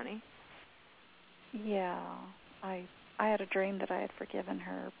for her, honey. Yeah. I had a dream that I had forgiven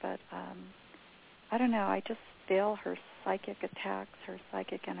her, but I don't know. I just feel her psychic attacks, her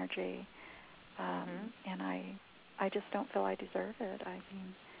psychic energy, and I just don't feel I deserve it. I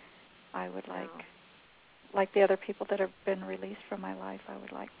mean, I would like the other people that have been released from my life, I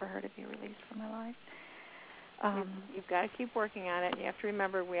would like for her to be released from my life. You've got to keep working on it. You have to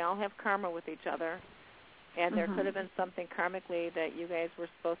remember we all have karma with each other, and there could have been something karmically that you guys were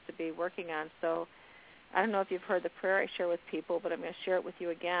supposed to be working on. So I don't know if you've heard the prayer I share with people, but I'm going to share it with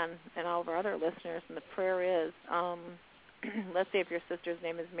you again and all of our other listeners. And the prayer is, let's say if your sister's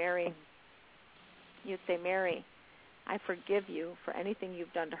name is Mary, you'd say, Mary, I forgive you for anything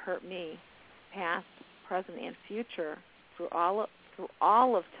you've done to hurt me, past, present, and future, through all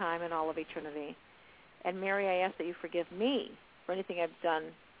of time and all of eternity. And Mary, I ask that you forgive me for anything I've done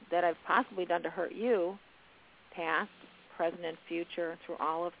that I've possibly done to hurt you, past, present, and future, through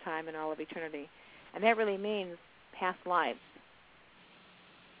all of time and all of eternity. And that really means past lives.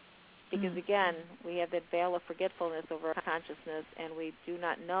 Because, again, we have that veil of forgetfulness over our consciousness, and we do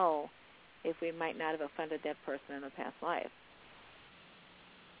not know if we might not have offended that person in a past life.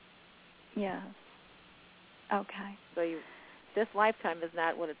 Yes. Okay. So this lifetime is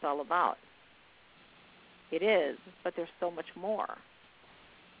not what it's all about. It is, but there's so much more.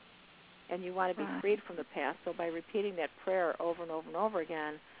 And you want to be freed from the past, so by repeating that prayer over and over and over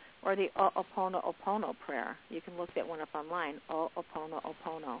again, or the O'Ponopono prayer. You can look that one up online,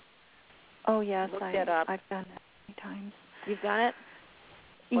 O'Ponopono. Oh, yes, look that up. I've done that many times. You've done it?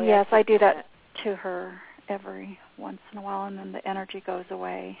 Yes, I do that to her every once in a while, and then the energy goes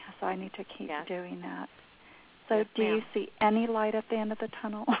away. So I need to keep doing that. So yes, do you see any light at the end of the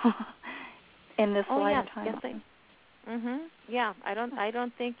tunnel in this lifetime? Yes. Yeah, I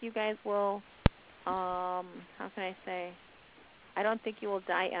don't think you guys will. How can I say? I don't think you will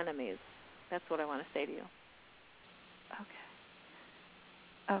die enemies. That's what I want to say to you.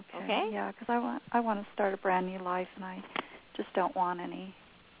 Okay. Yeah, because I want to start a brand new life, and I just don't want any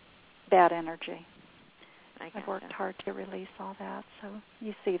bad energy. I've worked hard to release all that, so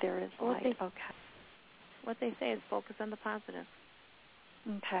you see there is light. What they say is focus on the positive.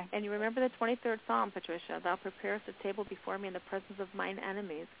 Okay. And you remember the 23rd Psalm, Patricia, thou preparest a table before me in the presence of mine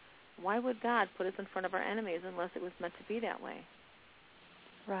enemies. Why would God put us in front of our enemies unless it was meant to be that way?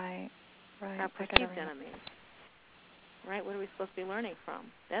 Right. Our perceived enemies. Right? What are we supposed to be learning from?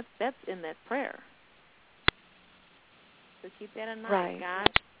 That's in that prayer. So keep that in mind. Right. God,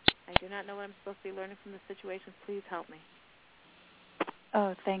 I do not know what I'm supposed to be learning from this situation. Please help me.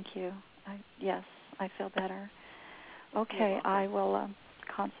 Oh, thank you. Yes, I feel better. Okay, I will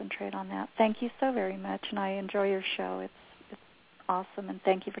concentrate on that. Thank you so very much, and I enjoy your show. It's awesome, and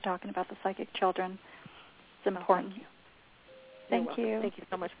thank you for talking about the psychic children. It's important. Thank you. Thank you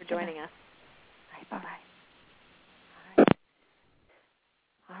so much for joining us. All right, bye-bye.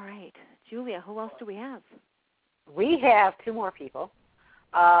 All right. Julia, who else do we have? We have two more people.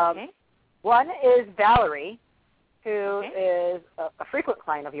 Okay. One is Valerie, who is a frequent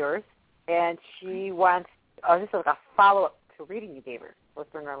client of yours, and she wants this is a follow-up to a reading you gave her. Let's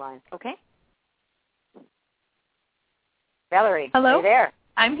bring her line. Okay. Valerie, hello? Are you there?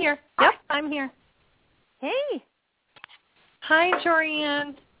 I'm here. Yep, I'm here. Hey. Hi,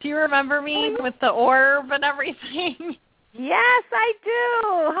 Jorianne. Do you remember me with the orb and everything? Yes, I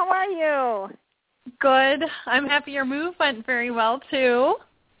do. How are you? Good. I'm happy your move went very well, too.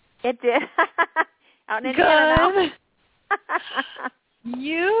 It did. Out in Indiana now.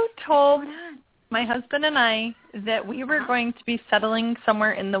 You told my husband and I that we were going to be settling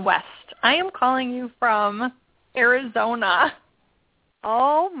somewhere in the West. I am calling you from Arizona.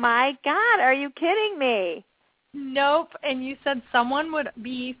 Oh, my God. Are you kidding me? Nope. And you said someone would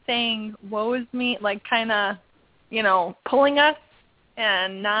be saying, woe is me, like kind of, pulling us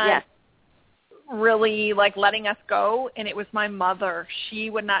and not really like letting us go. And it was my mother. She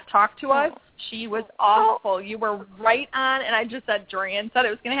would not talk to us. She was awful. You were right on. And I just said, Jorianne said it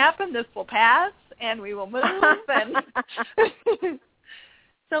was going to happen. This will pass and we will move. And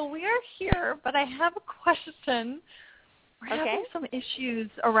so we are here, but I have a question. We're having some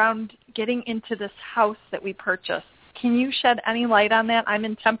issues around getting into this house that we purchased. Can you shed any light on that? I'm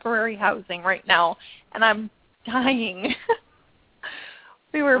in temporary housing right now, and I'm dying.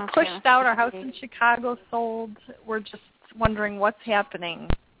 We were pushed out. Our house in Chicago sold. We're just wondering what's happening.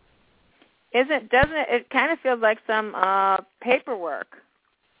 It kind of feels like some paperwork.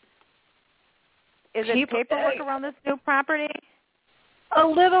 Is it paperwork around this new property? A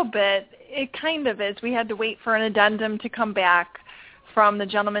little bit. It kind of is. We had to wait for an addendum to come back from the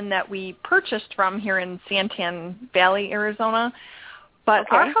gentleman that we purchased from here in Santan Valley, Arizona. But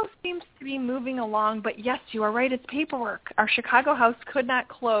our house seems to be moving along. But, yes, you are right. It's paperwork. Our Chicago house could not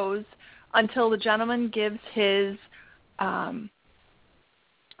close until the gentleman gives his pay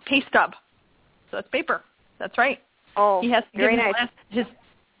stub. So it's paper. That's right. Oh, he has to very give nice.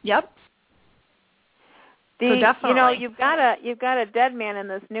 Yep. So definitely. You've got a dead man in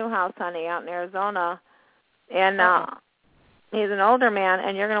this new house, honey, out in Arizona, and he's an older man,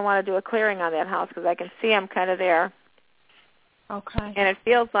 and you're going to want to do a clearing on that house because I can see him kind of there. Okay. And it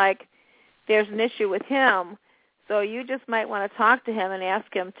feels like there's an issue with him, so you just might want to talk to him and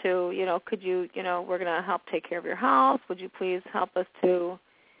ask him to, could you, we're going to help take care of your house. Would you please help us to,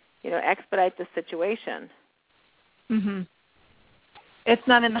 expedite the situation? Mhm. It's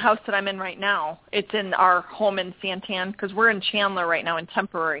not in the house that I'm in right now. It's in our home in Santan because we're in Chandler right now in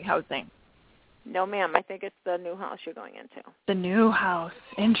temporary housing. No, ma'am. I think it's the new house you're going into. The new house.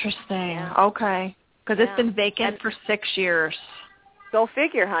 Interesting. Yeah. Okay. Because it's been vacant for 6 years. Go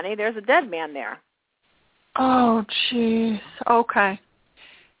figure, honey. There's a dead man there. Oh, jeez. Okay.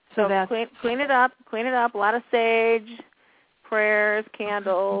 So clean it up. Clean it up. A lot of sage, prayers,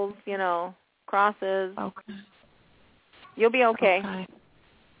 candles, crosses. Okay. You'll be okay.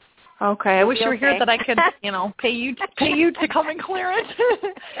 Okay. I wish you were here that I could, pay you to come and clear it.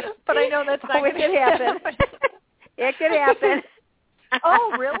 But I know that's not going to happen. It could happen.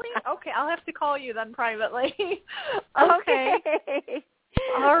 Oh, really? Okay. I'll have to call you then privately. Okay.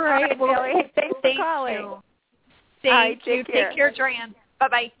 All right. Well, thanks for calling. Thank you. Take care, Jorianne.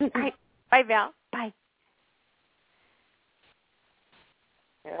 Bye-bye. Bye, Val. Bye.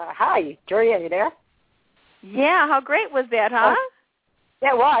 Hi, Jorianne, you there? Yeah, how great was that, huh?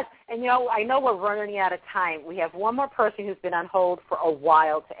 It was. And, I know we're running out of time. We have one more person who's been on hold for a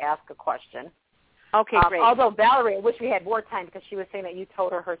while to ask a question. Okay, great. Although Valerie, I wish we had more time because she was saying that you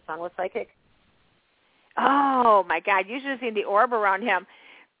told her son was psychic. Oh, my God. You should have seen the orb around him.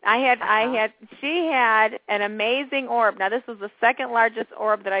 She had an amazing orb. Now, this was the second largest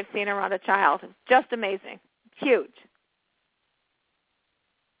orb that I've seen around a child. Just amazing. Huge.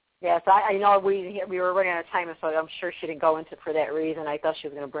 Yes, I know we were running out of time, so I'm sure she didn't go into it for that reason. I thought she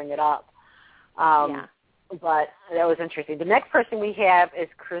was going to bring it up. Yeah. But that was interesting. The next person we have is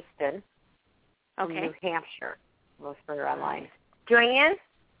Kristen from Okay. New Hampshire. We'll bring her online. Jorianne?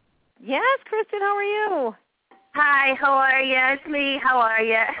 Yes, Kristen, how are you? Hi, how are you? It's me. How are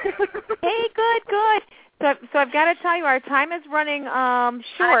you? Hey, good. So I've got to tell you, our time is running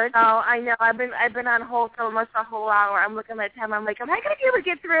short. I know. I've been on hold for almost a whole hour. I'm looking at the time. I'm like, am I going to be able to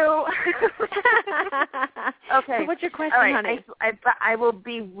get through? Okay. So what's your question, all right. honey? I will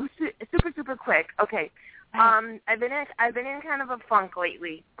be super quick. Okay. I've been in kind of a funk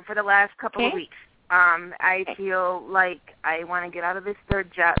lately for the last couple of weeks. I feel like I want to get out of this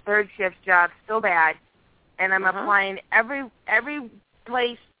third shift job so bad, and I'm applying every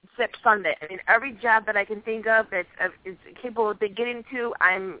place except Sunday. I mean, every job that I can think of that is capable of getting to,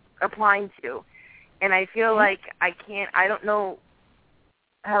 I'm applying to. And I feel like I don't know.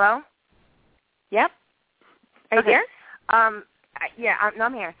 Hello? Yep. Are you there? I'm here.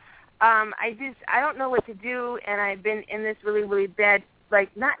 I don't know what to do, and I've been in this really, really bad,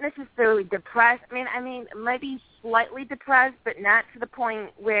 like, not necessarily depressed. I mean, maybe slightly depressed, but not to the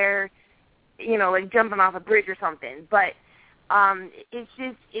point where, like jumping off a bridge or something. But it's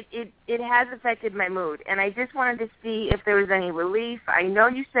just it has affected my mood, and I just wanted to see if there was any relief. I know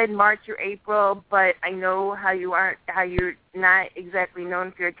you said March or April, but I know how you're not exactly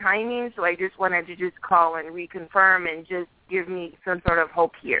known for your timing, so I just wanted to just call and reconfirm and just give me some sort of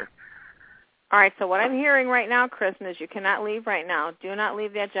hope here. All right, so what I'm hearing right now, Kristen, is you cannot leave right now. Do not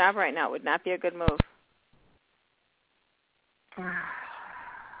leave that job right now. It would not be a good move.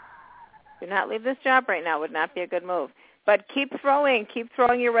 Do not leave this job right now. It would not be a good move. But keep throwing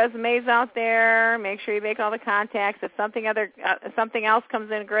your resumes out there. Make sure you make all the contacts. If something else comes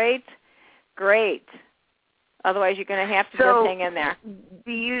in, great. Otherwise, you're going to have to just hang in there.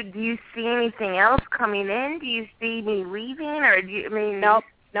 Do you see anything else coming in? Do you see me leaving, or do you? Nope.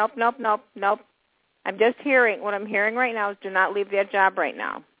 I'm just hearing what I'm hearing right now is do not leave that job right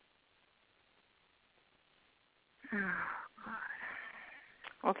now.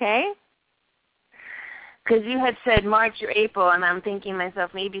 Okay. Because you had said March or April, and I'm thinking to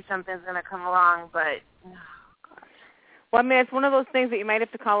myself, maybe something's going to come along, but... Well, it's one of those things that you might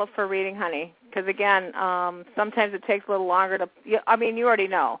have to call up for a reading, honey, because, again, sometimes it takes a little longer to... you already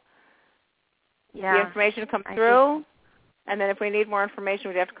know. Yeah. The information comes through, and then if we need more information,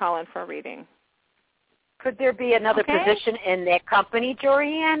 we'd have to call in for a reading. Could there be another position in that company,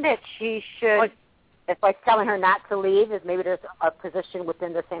 Jorianne, that she should... It's like telling her not to leave. Is maybe there's a position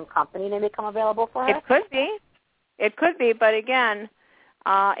within the same company that may become available for her? It could be, but again,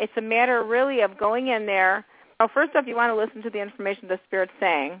 it's a matter really of going in there. Well, first off, you want to listen to the information the Spirit's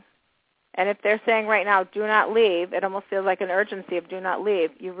saying. And if they're saying right now, do not leave, it almost feels like an urgency of do not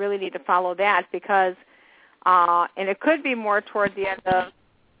leave. You really need to follow that because, and it could be more toward the end of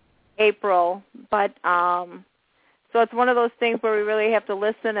April, but so it's one of those things where we really have to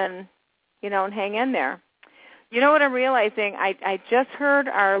listen and hang in there. You know what I'm realizing? I just heard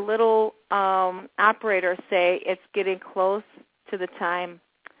our little operator say it's getting close to the time.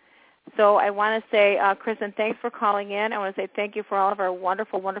 So I want to say, Kristen, thanks for calling in. I want to say thank you for all of our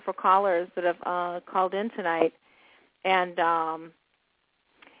wonderful, wonderful callers that have called in tonight. And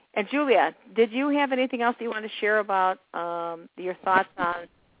Julia, did you have anything else that you want to share about your thoughts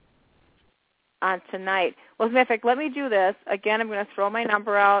on tonight? Well, as a matter of fact, let me do this. Again, I'm going to throw my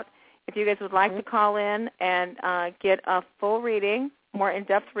number out. If you guys would like to call in and get a full reading, more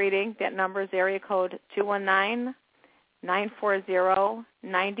in-depth reading, that number is area code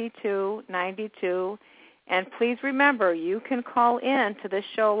 219-940-9292. And please remember, you can call in to this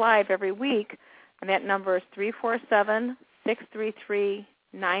show live every week, and that number is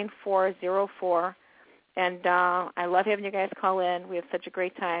 347-633-9404. And I love having you guys call in. We have such a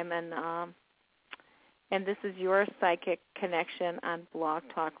great time, and this is your Psychic Connection on Blog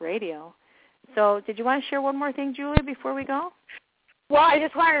Talk Radio. So did you want to share one more thing, Julia, before we go? Well, I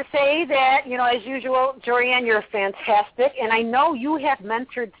just wanted to say that, as usual, Jorianne, you're fantastic. And I know you have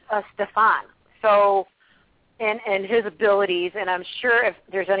mentored Stefan and his abilities. And I'm sure if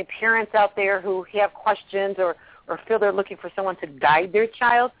there's any parents out there who have questions or feel they're looking for someone to guide their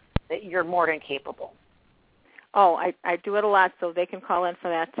child, that you're more than capable. Oh, I do it a lot, so they can call in for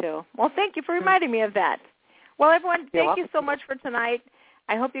that too. Well, thank you for reminding me of that. Well, everyone, thank you so much for tonight.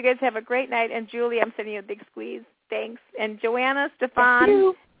 I hope you guys have a great night. And Julie, I'm sending you a big squeeze. Thanks. And Joanna,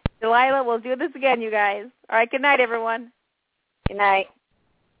 Stefan, Delilah, we'll do this again, you guys. All right, good night, everyone. Good night.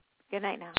 Good night now.